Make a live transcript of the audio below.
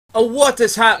Oh, what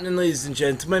is happening, ladies and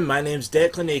gentlemen? My name's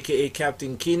Declan, aka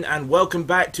Captain Keen, and welcome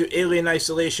back to Alien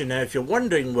Isolation. Now, if you're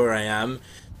wondering where I am,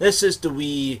 this is the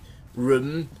wee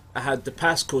room. I had the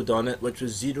passcode on it, which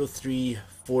was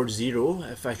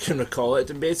 0340, if I can recall it.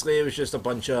 And basically, it was just a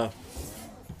bunch of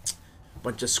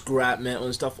scrap metal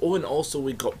and stuff. Oh, and also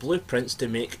we got blueprints to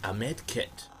make a med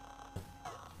kit.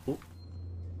 Oh.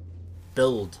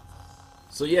 Build.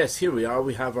 So yes, here we are.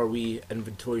 We have our wee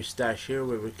inventory stash here,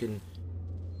 where we can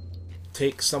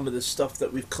take some of the stuff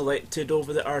that we've collected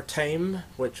over our time,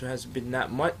 which hasn't been that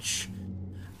much,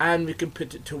 and we can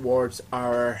put it towards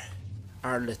our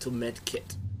little med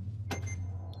kit.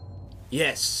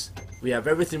 Yes, we have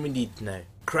everything we need now.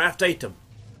 Craft item.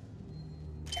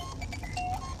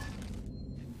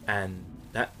 And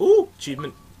that, ooh,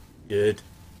 achievement. Good.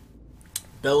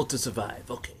 Build to survive.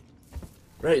 Okay.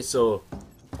 Right, so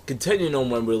continuing on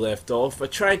when we left off, I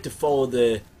tried to follow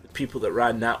the people that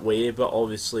ran that way, but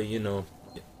obviously, you know,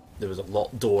 there was a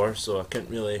locked door, so I couldn't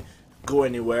really go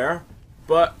anywhere.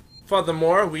 But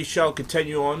furthermore, we shall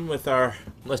continue on with our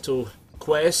little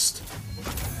quest.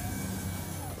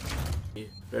 Be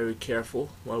very careful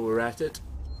while we're at it,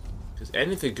 because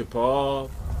anything could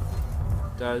pop.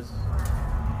 It does.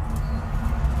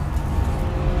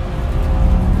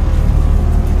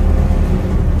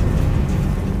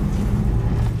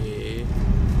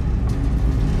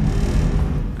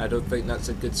 I don't think that's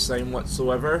a good sign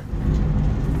whatsoever.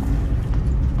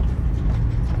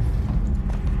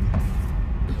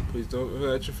 Please don't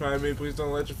electrify me, please don't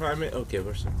electrify me. Okay,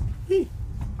 we're sorry.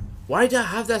 Why do I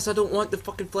have this? I don't want the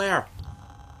fucking flare.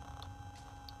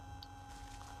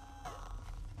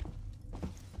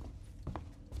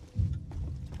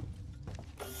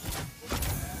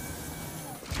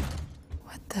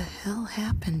 What the hell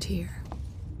happened here?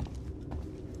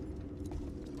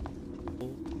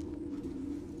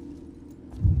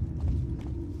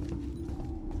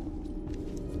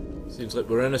 Seems like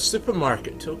we're in a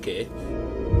supermarket. Okay.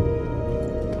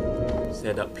 Let's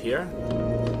head up here.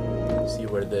 See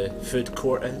where the food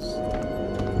court is.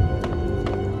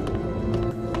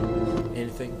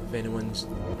 Anything, if anyone's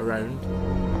around.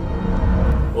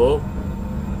 Oh.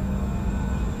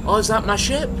 Oh, is that my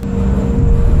ship?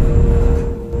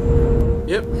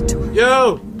 Yep.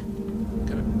 Yo!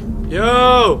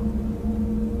 Yo!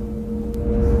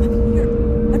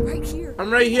 I'm right here. I'm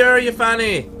right here, you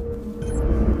fanny!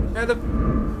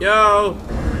 Yo!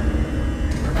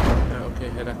 Okay,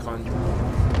 head I con.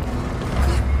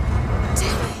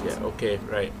 Yeah, okay,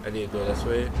 right. I need to go this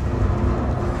way.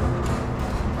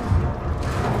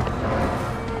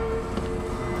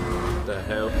 What the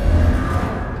hell?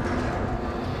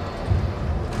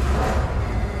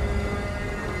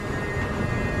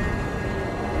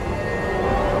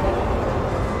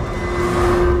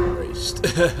 Christ.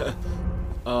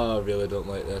 Oh, I really don't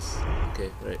like this. Okay,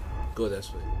 right. Go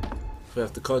this way. We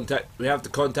have to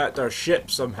contact our ship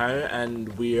somehow,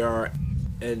 and we are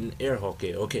in air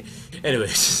hockey. Okay.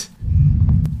 Anyways,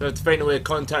 we have to find a way to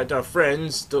contact our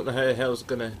friends. Don't know how the hell it's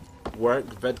gonna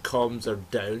work. Vidcoms are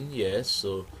down. Yes.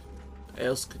 So, what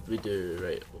else could we do?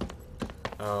 Right.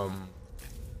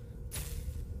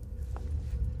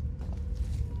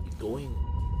 Going.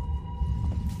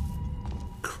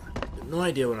 Crap. I have no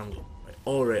idea where I'm going. Right.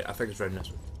 All right. I think it's around this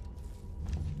way.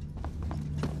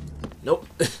 Nope.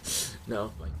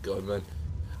 No, my god, man.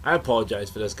 I apologize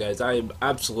for this, guys. I am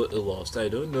absolutely lost. I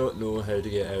do not know how to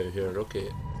get out of here. Okay.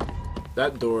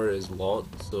 That door is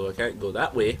locked, so I can't go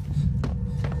that way.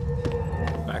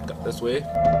 Back up this way,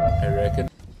 I reckon.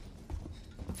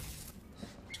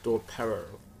 Store power.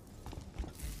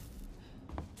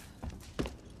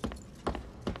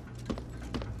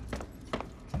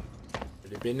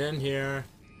 Already been in here.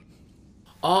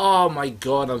 Oh my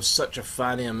god, I'm such a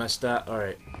fanny. I missed that.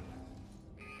 Alright.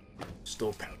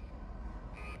 Restore power.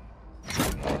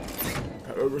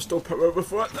 Restore power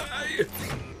before I die.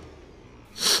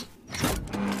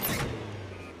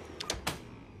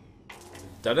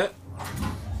 Done it.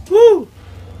 Woo!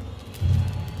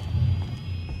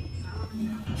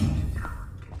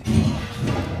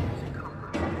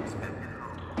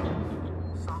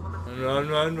 Run,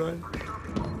 run, run.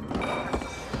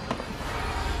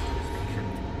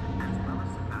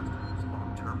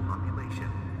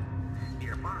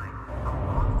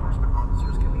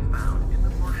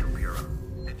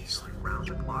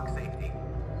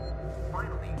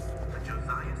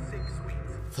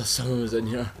 I thought someone was in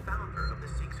here. Founder of the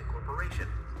Seeks Incorporation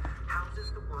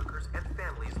houses the workers and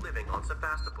families living on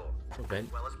Sebastopol, Okay.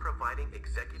 as well as providing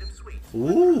executive suites.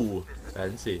 Ooh,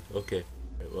 fancy. Okay.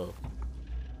 Right, well,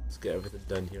 let's get everything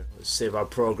done here. Let's save our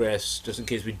progress just in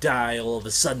case we die all of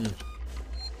a sudden.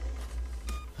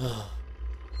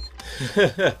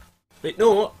 Wait,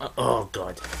 no. Oh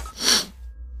god.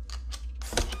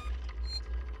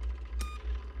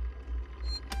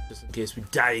 Just in case we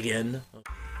die again. Oh,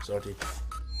 sorry.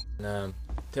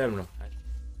 Terminal.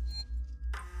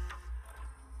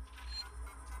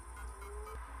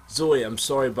 Zoe, I'm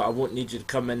sorry, but I won't need you to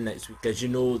come in next week. As you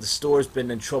know, the store's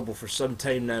been in trouble for some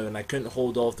time now, and I couldn't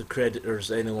hold off the creditors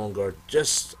any longer.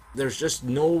 There's just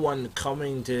no one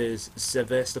coming to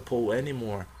Sevastopol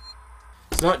anymore.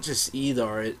 It's not just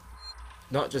either.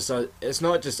 It's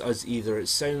not just us either. It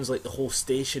sounds like the whole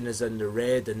station is in the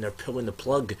red, and they're pulling the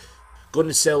plug. Going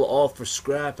to sell it off for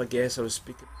scrap, I guess. I was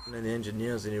speaking to one of the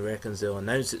engineers and he reckons they'll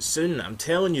announce it soon. I'm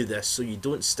telling you this so you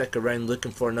don't stick around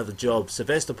looking for another job.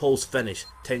 Sevastopol's finished.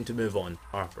 Time to move on.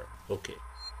 Harper. Okay.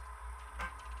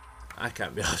 I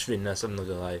can't be arsed reading this, I'm not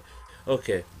gonna lie.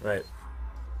 Okay, right.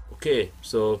 Okay,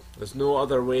 so there's no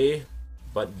other way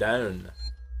but down.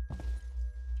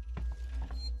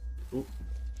 Ooh.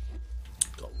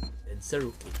 Go. It's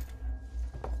okay.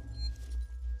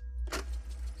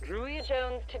 Druia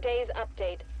Jones, today's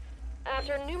update.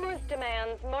 After numerous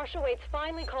demands, Marshal Waits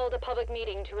finally called a public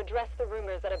meeting to address the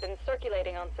rumors that have been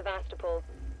circulating on Sevastopol.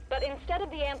 But instead of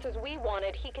the answers we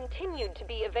wanted, he continued to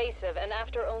be evasive, and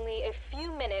after only a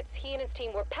few minutes, he and his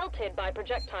team were pelted by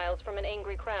projectiles from an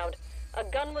angry crowd. A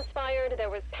gun was fired, there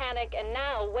was panic, and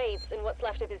now Waits and what's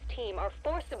left of his team are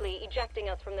forcibly ejecting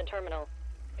us from the terminal.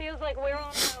 Feels like we're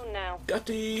on our own now. Got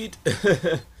it!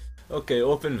 Okay,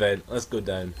 open vent. Let's go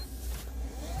down.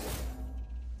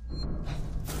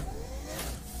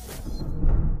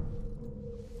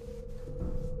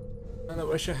 And I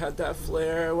wish I had that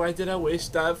flare. Why did I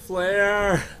waste that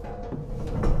flare?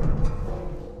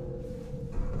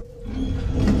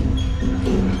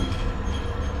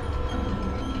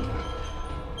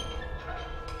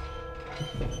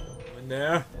 In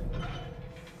there.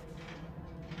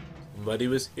 Somebody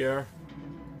was here.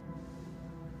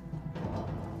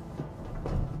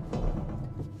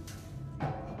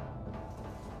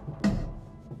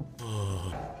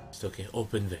 Oh, it's okay.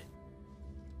 Open vent.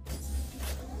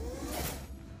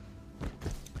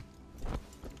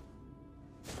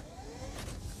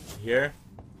 Here?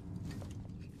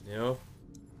 No.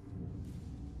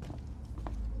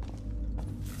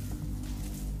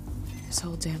 This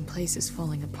whole damn place is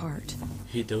falling apart.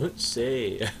 You don't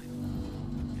say.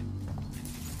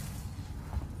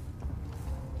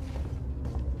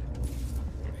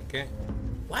 Okay.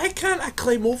 Why can't I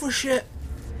climb over shit?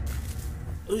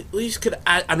 At least could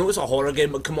I know it's a horror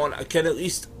game, but come on, I can at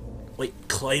least like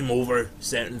climb over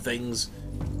certain things.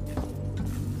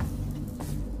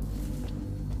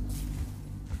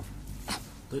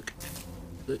 Look.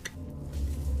 Look.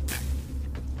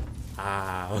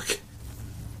 Ah, okay.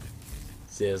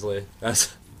 Seriously,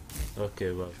 that's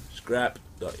okay. Well, scrap.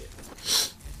 Got you.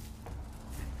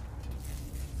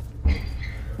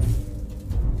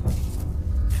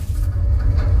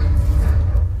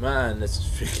 Man, this is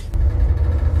freaking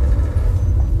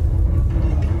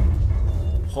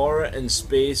horror and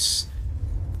space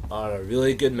are a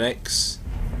really good mix.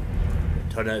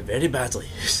 Turn out very badly.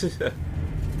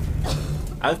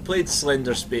 I've played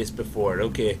Slender Space before,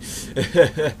 okay.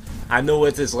 I know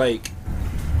what it's like.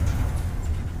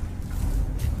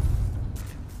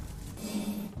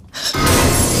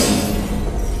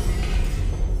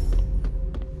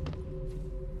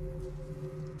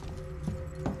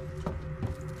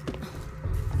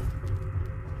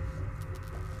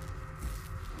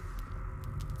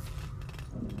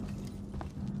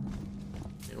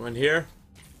 Anyone here?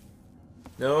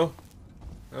 No?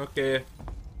 Okay.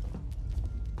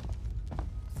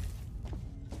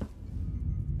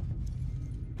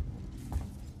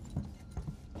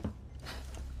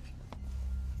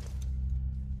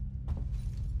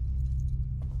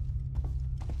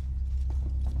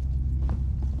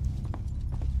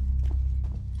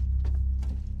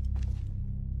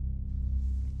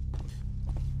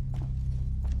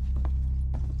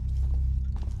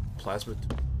 Plasma.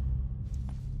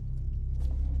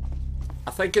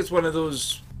 I think it's one of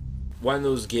those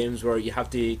games where you have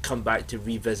to come back to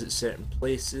revisit certain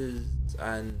places,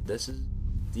 and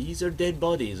these are dead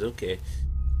bodies. Okay,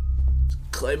 let's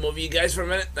climb over you guys for a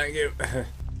minute. Thank you.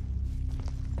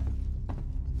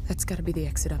 That's gotta be the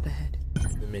exit up ahead.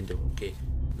 The main door. Okay,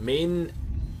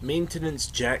 maintenance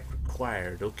jack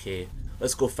required. Okay,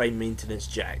 let's go find maintenance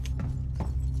jack.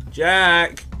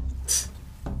 Jack.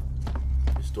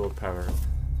 Restore power.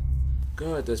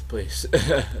 God, this place.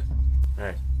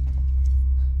 Alright.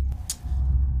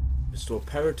 Restore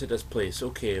power to this place.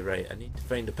 Okay, right. I need to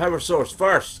find the power source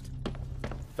first.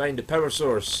 Find the power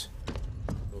source.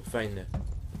 We'll find the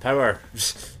power.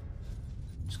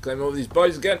 Just climb over these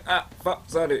boys again. Ah, fuck,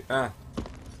 sorry. Ah,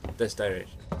 this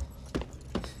direction.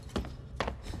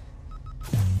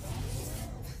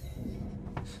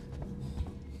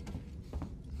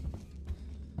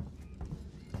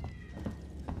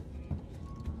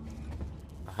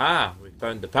 Aha, we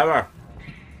found the power.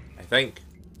 I think.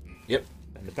 Yep,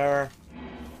 found the power.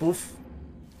 Poof.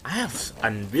 I have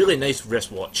a really nice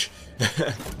wristwatch.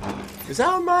 Is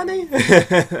that a money?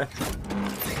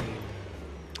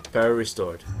 Power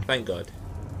restored. Thank God.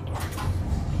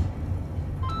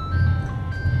 Can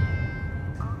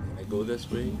I go this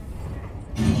way?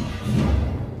 I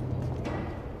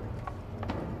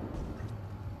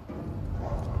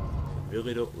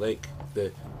really don't like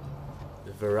the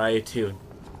variety of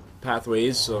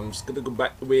pathways, so I'm just gonna go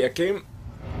back the way I came.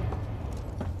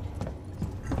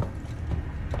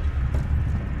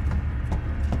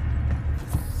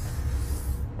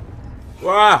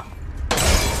 Wow!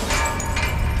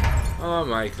 Oh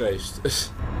my Christ.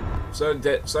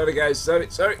 Sorry guys, sorry.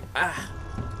 Ah.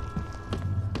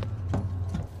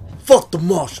 Fuck the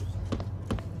marshal!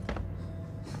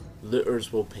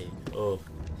 Looters will pay. Oh,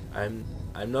 I'm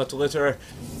not a looter.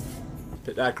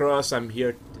 Put that across, I'm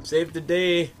here to save the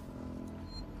day.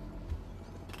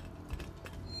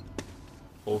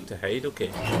 Hold to hide, okay.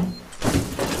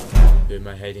 Who am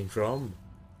I hiding from?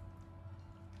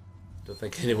 Don't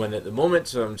think anyone at the moment,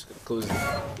 so I'm just gonna close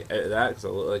and get out of that because I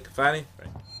look like a fanny. Right.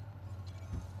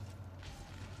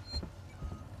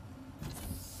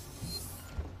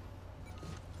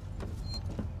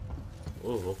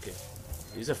 Oh, okay.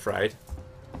 These are fried.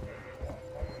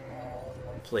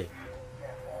 Play.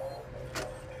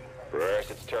 First,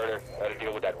 it's Turner. How to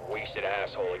deal with that wasted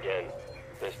asshole again.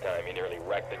 This time he nearly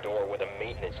wrecked the door with a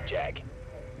maintenance jack.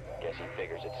 Guess he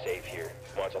figures it's safe here.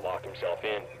 Wants to lock himself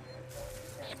in.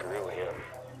 Screw him.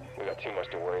 We got too much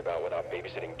to worry about without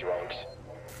babysitting drunks.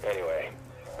 Anyway,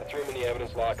 I threw him in the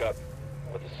evidence lockup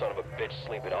with the son of a bitch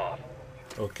sleeping off.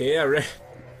 Okay,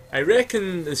 I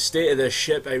reckon the state of this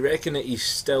ship, I reckon that he's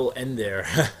still in there.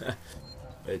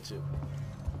 It's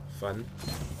fun.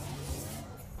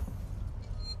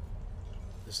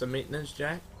 Is this a maintenance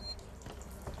jack?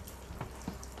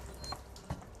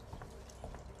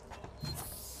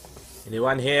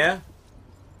 Anyone here?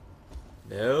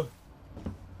 No?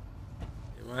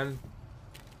 Anyone?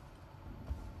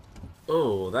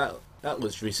 Oh, that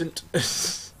was recent.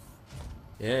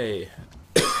 Yay.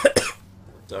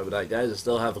 Sorry about that, guys. I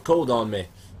still have a cold on me.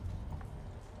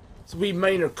 It's a wee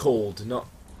minor cold, not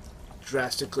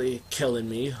drastically killing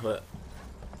me, but...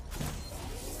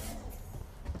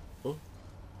 Oh.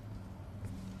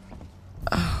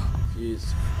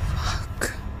 Jeez.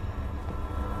 Fuck.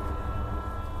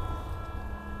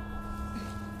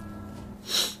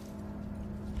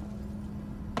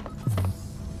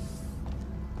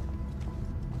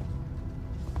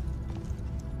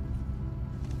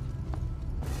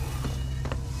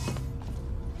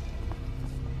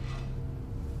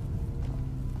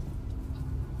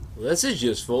 Well, this is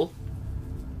useful.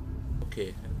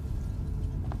 Okay.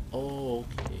 Oh,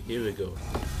 okay. Here we go.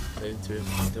 Down to it.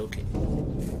 Okay.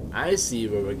 I see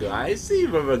where we're going. I see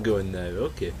where we're going now.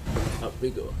 Okay. Up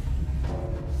we go.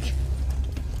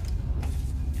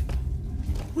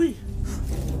 Whee.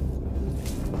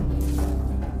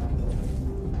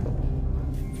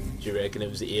 Do you reckon it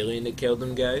was the alien that killed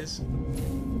them, guys?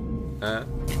 Huh?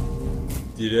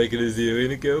 Do you reckon it was the alien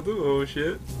that killed them? Oh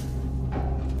shit.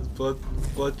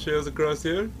 Blood trails across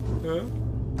here? Huh?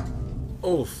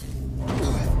 Oof.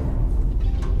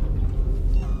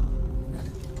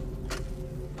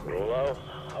 Rulo,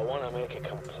 I want to make a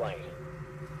complaint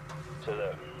to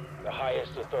the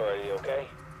highest authority, okay?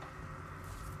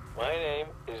 My name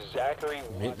is Zachary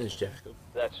Maintenance Watson. Jacob.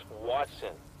 That's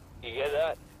Watson. You get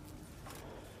that?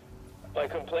 My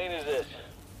complaint is this.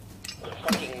 The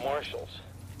fucking marshals.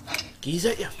 Geese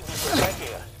at ya.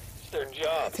 Protecting us. It's their I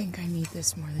job. think I need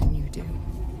this more than you do.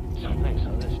 Something's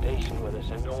on the station with us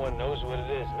and no one knows what it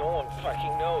is. No one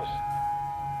fucking knows.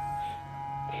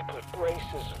 They put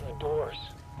braces on the doors.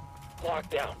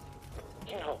 Lockdown.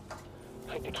 You know,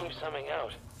 like to keep something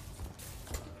out.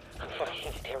 I'm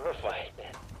fucking terrified,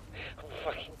 man. I'm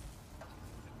fucking...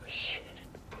 Shit.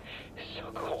 It's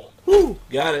so cold. Woo!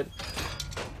 Got it.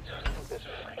 I don't think this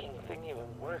fucking thing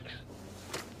even works.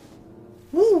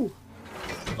 Woo!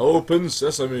 Open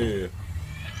sesame.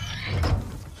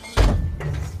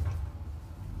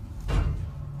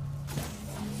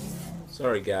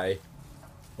 Sorry, guy.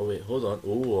 Oh wait, hold on.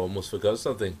 Oh, almost forgot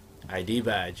something. ID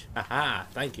badge. Aha!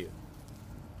 Thank you.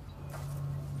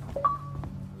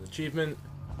 Achievement.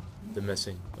 The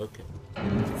missing. Okay.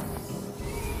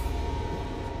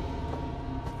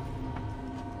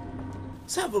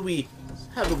 Let's have a wee Let's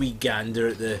have a wee gander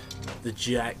at the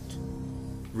jacked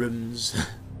rooms.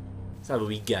 Let's have a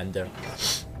wee gander.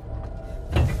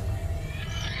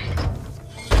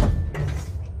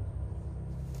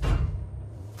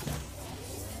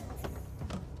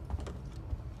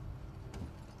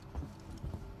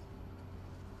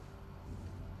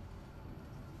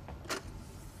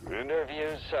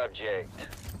 Interview subject.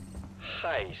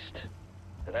 Heist.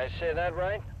 Did I say that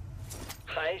right?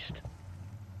 Heist?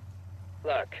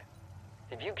 Look,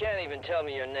 if you can't even tell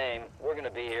me your name, we're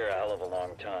gonna be here a hell of a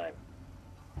long time.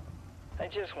 I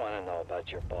just want to know about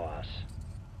your boss.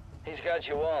 He's got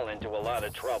you all into a lot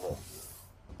of trouble.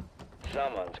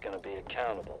 Someone's gonna be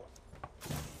accountable.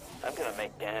 I'm gonna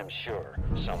make damn sure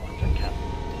someone's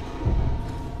accountable.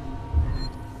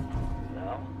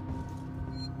 No?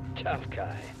 Tough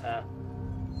guy, huh?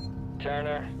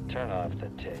 Turner, turn off the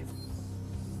tape.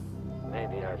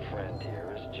 Maybe our friend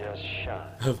here is just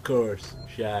shy. Of course,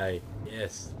 shy.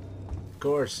 Yes, of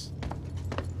course.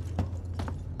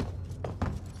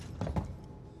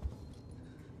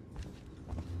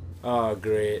 Oh,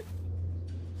 great.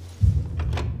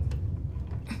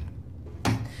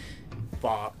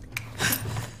 Fuck.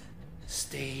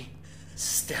 Stay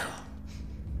still.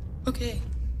 Okay.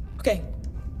 Okay.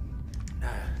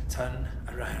 Now turn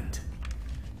around.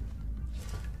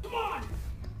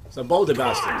 It's a baldy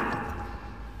bastard.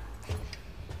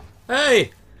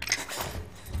 Hey!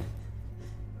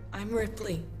 I'm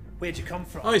Ripley. Where'd you come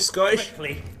from? Oh, he's Scottish.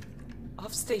 Quickly.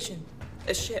 Off station.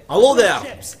 A ship. Hello there!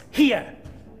 Ships here.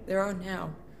 There are now.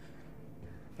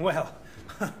 Well,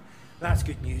 that's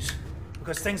good news.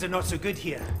 Because things are not so good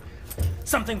here.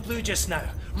 Something blue just now.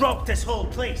 Rocked this whole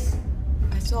place.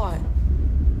 I saw it.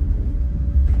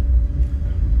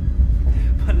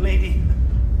 But lady,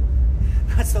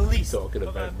 that's the least Talking of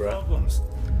about, our bruh. problems.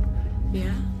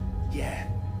 Yeah? Yeah.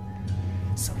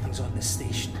 Something's on this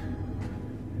station.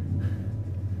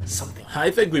 Something.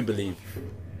 I think we believe.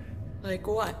 Like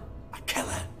what? A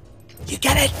killer. You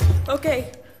get it?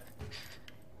 Okay.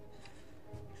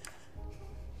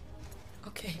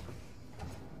 Okay.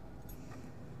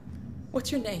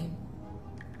 What's your name?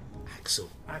 Axel.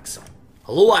 Axel.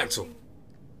 Hello, Axel.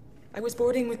 I was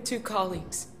boarding with 2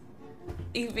 colleagues.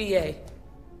 EVA.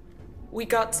 We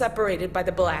got separated by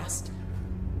the blast.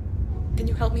 Can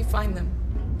you help me find them?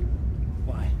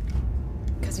 Why?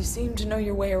 Because you seem to know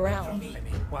your way around.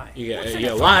 Why?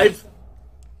 You're alive.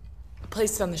 A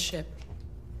place on the ship.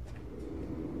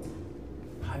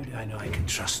 How do I know I can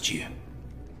trust you?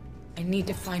 I need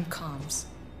to find comms.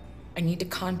 I need to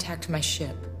contact my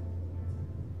ship.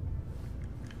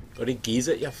 Got a geese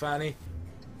at you, Fanny?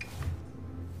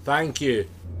 Thank you.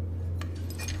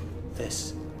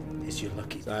 This is your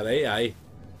lucky. Is that right? Aye.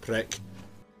 Prick.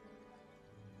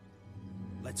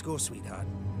 Let's go, sweetheart.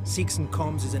 Seeks and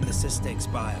Comms is in the Systex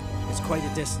Spire. It's quite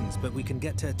a distance, but we can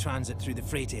get to a transit through the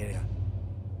freight area.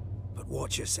 But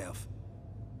watch yourself.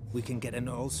 We can get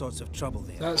into all sorts of trouble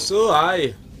there. That's so,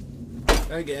 aye.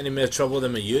 Can't get any more trouble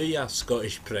than with you, you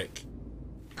Scottish prick.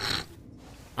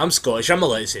 I'm Scottish, I'm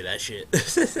allowed to say that shit.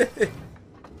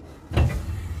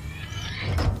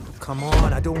 Come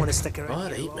on, I don't want to stick around.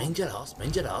 Alright, here long. mind your ass,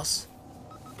 mind your ass.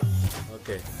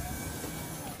 Okay.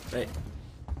 Right.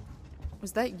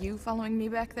 Was that you following me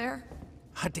back there?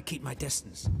 Had to keep my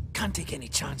distance. Can't take any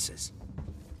chances.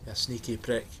 You sneaky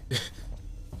prick.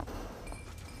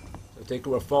 I think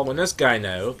we're following this guy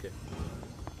now, okay.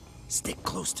 Stick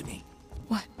close to me.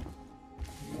 What?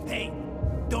 Hey,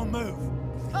 don't move.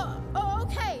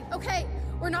 Okay.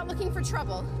 We're not looking for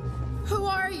trouble. Who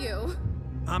are you?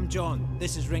 I'm John.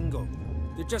 This is Ringo.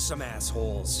 They're just some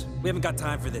assholes. We haven't got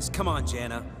time for this. Come on,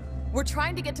 Jana. We're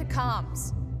trying to get to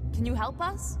comms. Can you help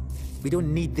us? We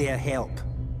don't need their help.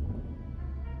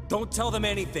 Don't tell them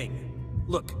anything.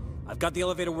 Look, I've got the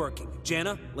elevator working.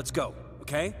 Jana, let's go,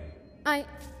 okay?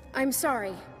 I'm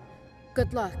sorry.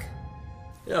 Good luck.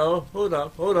 Yo, hold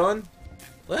on.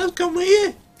 Let's come with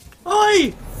you.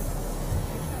 Oi!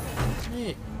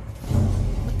 Hey.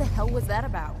 What the hell was that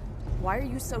about? Why are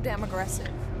you so damn aggressive?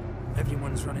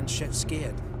 Everyone's running shit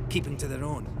scared. Keeping to their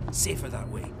own. Safer that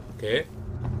way. Okay.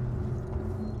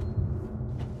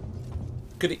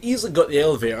 Could have easily got the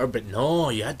elevator, but no,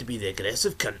 you had to be the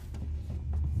aggressive cunt.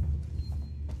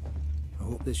 I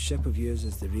hope this ship of yours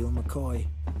is the real McCoy.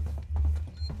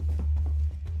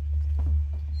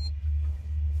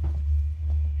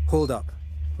 Hold up.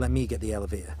 Let me get the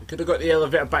elevator. We could have got the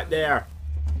elevator back there.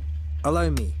 Allow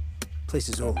me. Place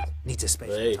is old. Needs a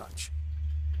special Hey. touch.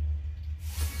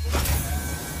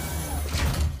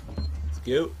 Let's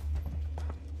go.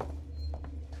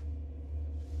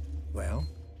 Well,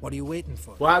 what are you waiting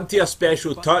for? What happened to your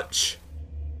special touch?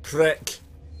 Prick.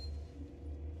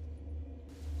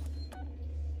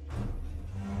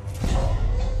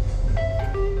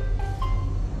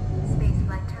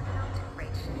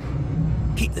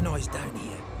 boys down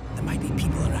here. There might be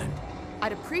people around.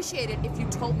 I'd appreciate it if you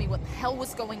told me what the hell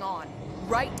was going on.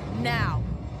 Right now.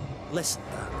 Listen,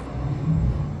 darling.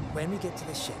 When we get to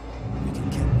the ship, we can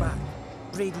kick back,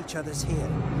 braid each other's hair,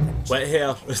 and Wet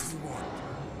hair. if you want.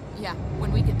 Yeah,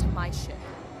 when we get to my ship.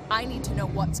 I need to know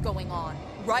what's going on.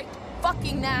 Right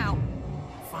fucking now.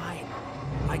 Fine.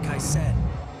 Like I said,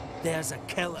 there's a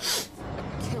killer.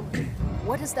 A killer?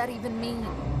 What does that even mean?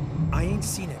 I ain't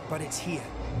seen it, but it's here.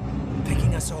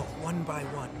 Picking us off one by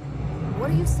one. What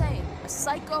are you saying? A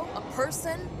psycho? A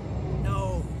person?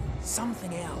 No,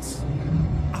 something else.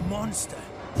 A monster.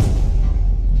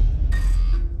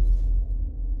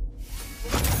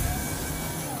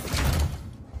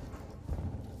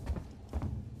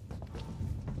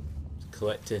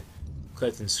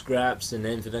 Collecting scraps and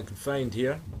anything I can find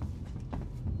here.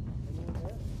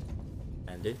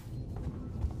 Andy.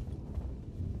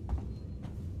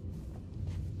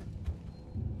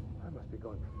 I must be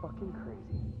going fucking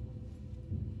crazy.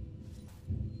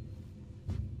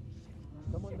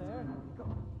 Someone there?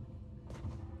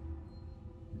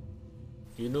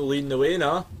 You know leading the way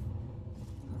now.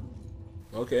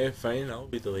 Okay, fine, I'll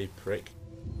be the lead prick.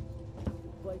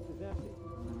 Place is empty.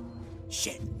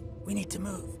 Shit, we need to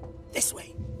move. This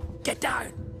way. Get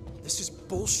down. This is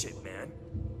bullshit, man.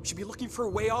 We should be looking for a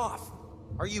way off.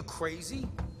 Are you crazy?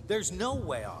 There's no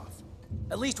way off.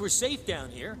 At least we're safe down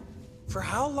here. For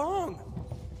how long?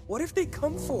 What if they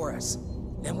come for us?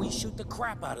 Then we shoot the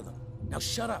crap out of them. Now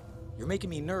shut up. You're making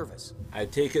me nervous. I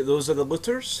take it those are the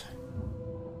looters?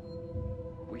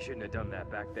 We shouldn't have done that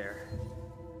back there.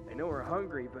 I know we're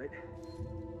hungry, but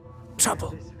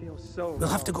Trouble. this feels so We'll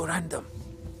have to go round them.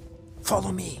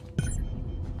 Follow me.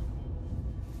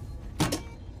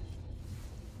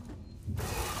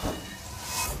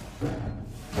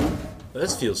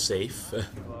 This feels safe.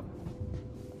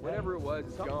 Whatever it was,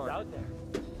 it's gone. Out there.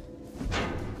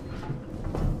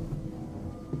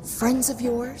 Friends of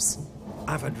yours?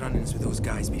 I've had run-ins with those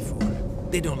guys before.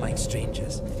 They don't like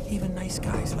strangers, even nice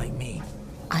guys like me.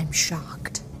 I'm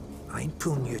shocked. I ain't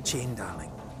pulling your chain,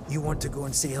 darling. You want to go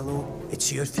and say hello?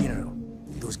 It's your funeral.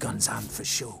 Those guns aren't for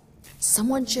show.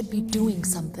 Someone should be doing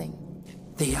something.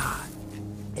 They are.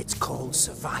 It's called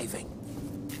surviving.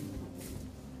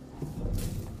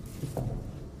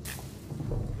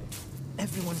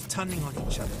 Everyone's turning on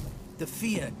each other. The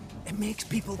fear, it makes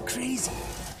people crazy.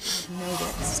 I've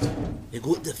noticed. You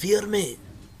got the fear, mate.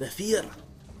 The fear.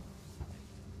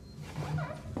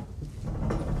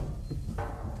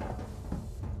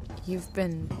 You've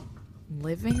been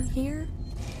living here?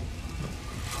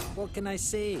 What can I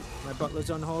say? My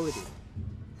butler's on holiday.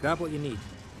 Grab what you need.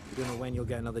 You don't know when you'll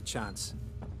get another chance.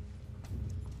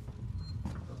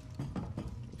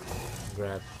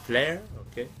 Grab flare.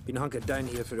 Okay. Been hunkered down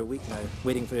here for a week now,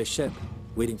 waiting for a ship.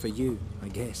 Waiting for you, I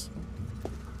guess.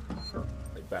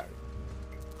 Like Barry.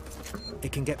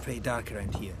 It can get pretty dark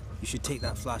around here. You should take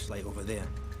that flashlight over there.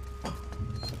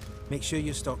 Make sure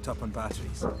you're stocked up on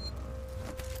batteries.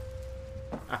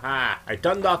 Aha! I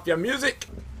turned off your music!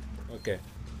 Okay.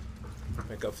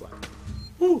 Make a fly.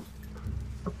 Woo!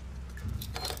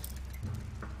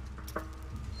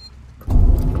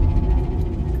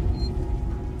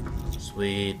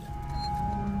 Sweet.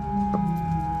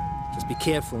 Just be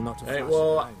careful not to Right, flash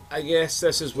well, around. I guess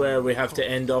this is where we have to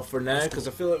end off for now, because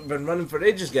I feel like we've been running for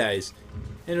ages, guys.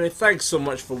 Anyway, thanks so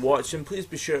much for watching. Please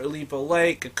be sure to leave a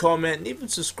like, a comment, and even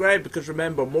subscribe, because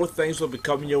remember, more things will be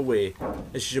coming your way.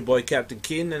 This is your boy, Captain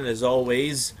Kane, and as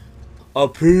always, a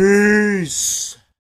peace!